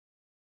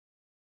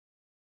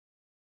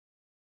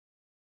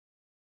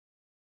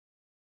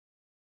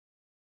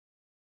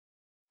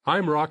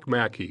I'm Rock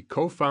Mackey,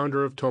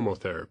 co-founder of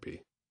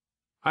TomoTherapy.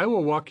 I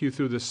will walk you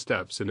through the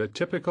steps in a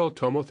typical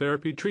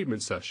TomoTherapy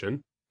treatment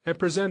session and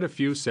present a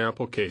few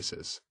sample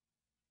cases.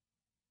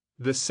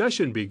 The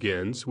session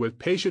begins with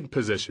patient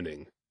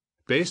positioning,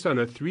 based on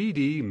a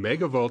 3D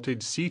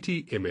megavoltage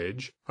CT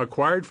image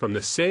acquired from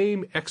the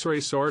same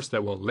X-ray source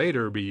that will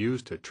later be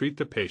used to treat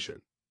the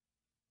patient.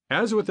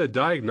 As with a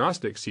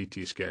diagnostic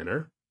CT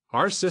scanner,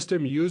 our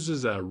system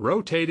uses a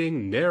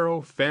rotating,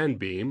 narrow fan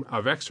beam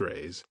of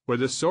X-rays where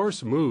the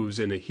source moves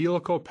in a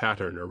helical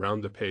pattern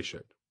around the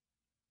patient.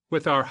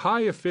 With our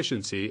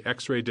high-efficiency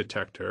X-ray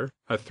detector,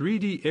 a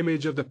 3D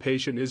image of the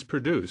patient is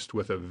produced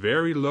with a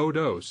very low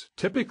dose,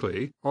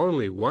 typically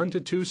only 1 to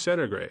 2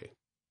 centigrade.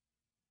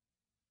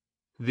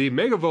 The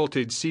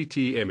megavoltage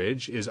CT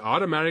image is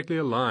automatically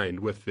aligned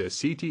with the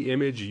CT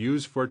image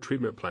used for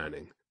treatment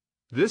planning.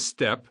 This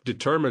step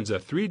determines a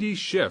 3D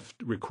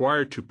shift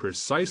required to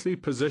precisely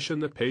position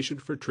the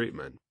patient for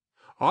treatment.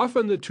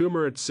 Often the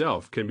tumor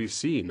itself can be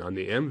seen on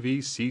the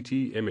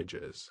MV-CT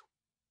images.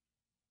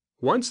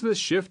 Once this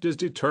shift is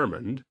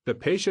determined, the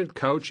patient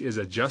couch is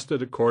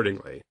adjusted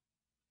accordingly.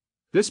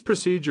 This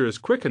procedure is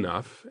quick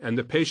enough and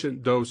the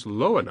patient dose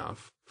low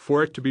enough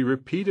for it to be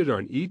repeated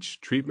on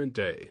each treatment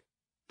day.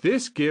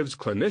 This gives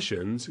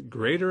clinicians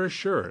greater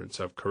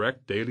assurance of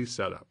correct daily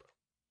setup.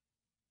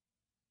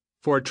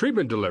 For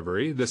treatment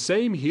delivery, the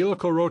same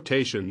helical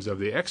rotations of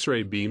the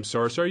X-ray beam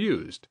source are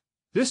used.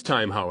 This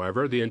time,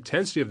 however, the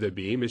intensity of the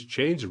beam is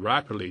changed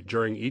rapidly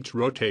during each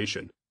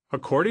rotation,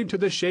 according to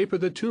the shape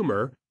of the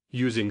tumor,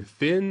 using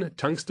thin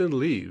tungsten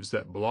leaves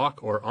that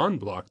block or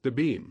unblock the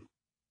beam.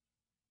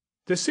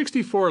 The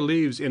 64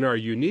 leaves in our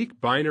unique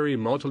binary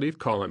multileaf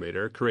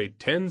collimator create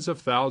tens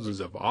of thousands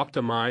of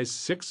optimized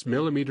 6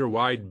 mm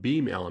wide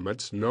beam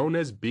elements known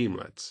as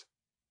beamlets.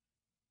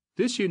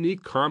 This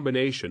unique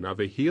combination of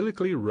a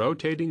helically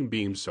rotating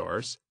beam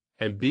source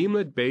and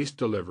beamlet-based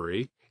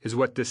delivery is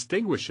what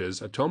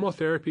distinguishes a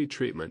TomoTherapy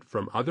treatment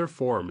from other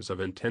forms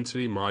of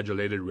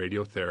intensity-modulated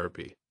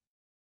radiotherapy.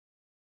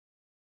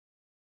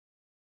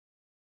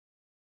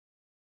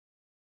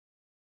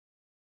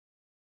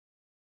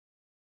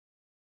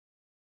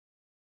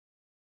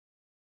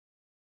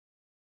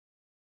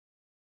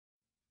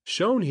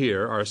 Shown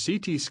here are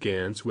CT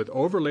scans with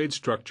overlaid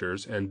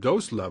structures and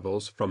dose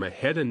levels from a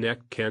head and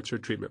neck cancer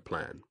treatment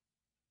plan.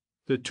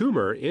 The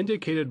tumor,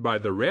 indicated by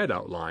the red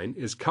outline,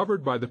 is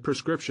covered by the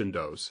prescription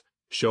dose,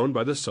 shown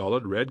by the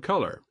solid red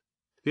color.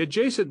 The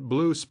adjacent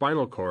blue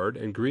spinal cord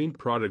and green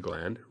parotid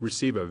gland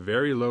receive a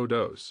very low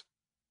dose.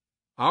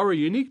 Our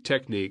unique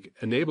technique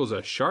enables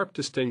a sharp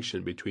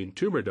distinction between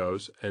tumor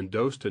dose and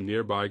dose to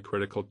nearby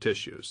critical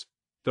tissues.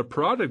 The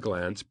parotid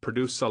glands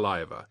produce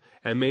saliva,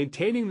 and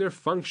maintaining their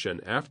function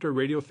after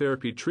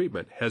radiotherapy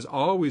treatment has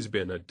always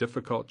been a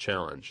difficult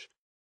challenge.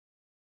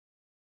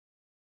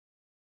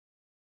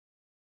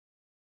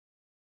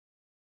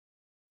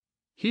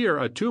 Here,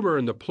 a tumor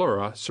in the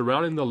pleura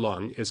surrounding the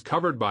lung is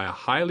covered by a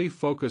highly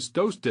focused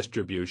dose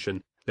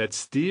distribution that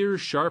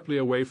steers sharply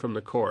away from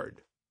the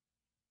cord.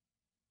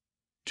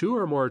 2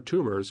 or more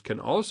tumors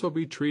can also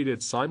be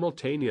treated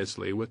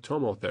simultaneously with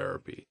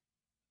TomoTherapy.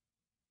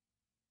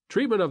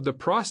 Treatment of the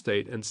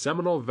prostate and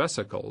seminal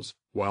vesicles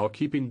while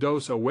keeping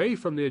dose away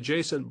from the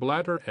adjacent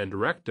bladder and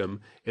rectum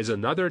is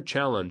another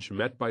challenge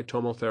met by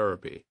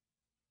TomoTherapy.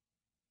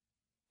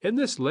 In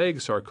this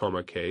leg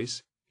sarcoma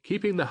case,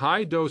 keeping the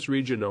high-dose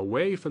region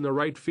away from the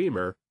right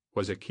femur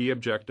was a key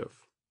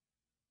objective.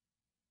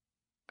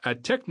 A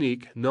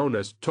technique known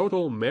as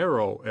total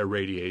marrow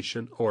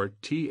irradiation, or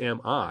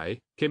TMI,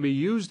 can be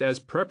used as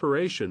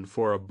preparation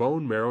for a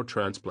bone marrow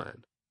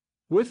transplant.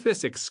 With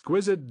this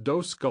exquisite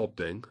dose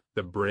sculpting,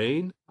 the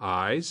brain,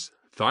 eyes,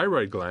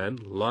 thyroid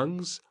gland,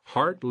 lungs,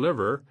 heart,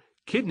 liver,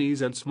 kidneys,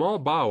 and small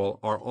bowel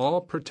are all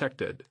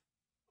protected.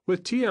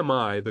 With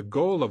TMI, the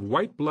goal of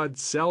white blood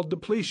cell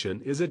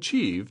depletion is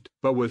achieved,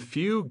 but with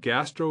few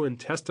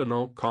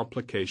gastrointestinal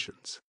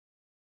complications.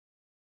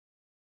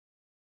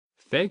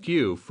 Thank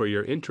you for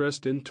your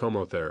interest in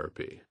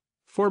TomoTherapy.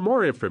 For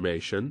more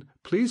information,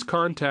 please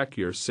contact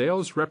your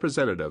sales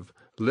representative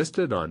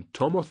listed on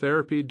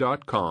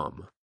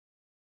TomoTherapy.com.